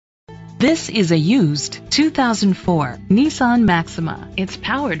This is a used 2004 Nissan Maxima. It's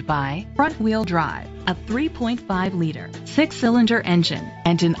powered by front-wheel drive, a 3.5-liter, 6-cylinder engine,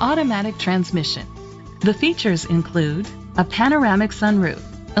 and an automatic transmission. The features include a panoramic sunroof,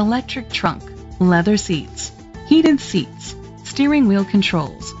 electric trunk, leather seats, heated seats, steering wheel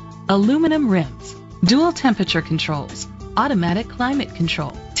controls, aluminum rims, dual temperature controls, automatic climate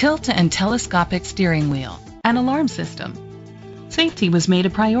control, tilt and telescopic steering wheel, an alarm system. Safety was made a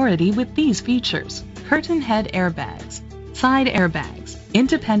priority with these features: curtain head airbags, side airbags,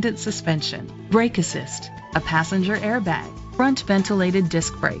 independent suspension, brake assist, a passenger airbag, front ventilated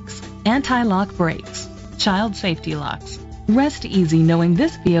disc brakes, anti-lock brakes, child safety locks. Rest easy knowing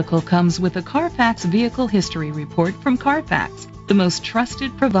this vehicle comes with a Carfax Vehicle History Report from Carfax, the most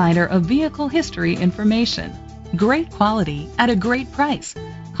trusted provider of vehicle history information. Great quality at a great price.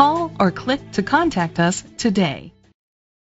 Call or click to contact us today.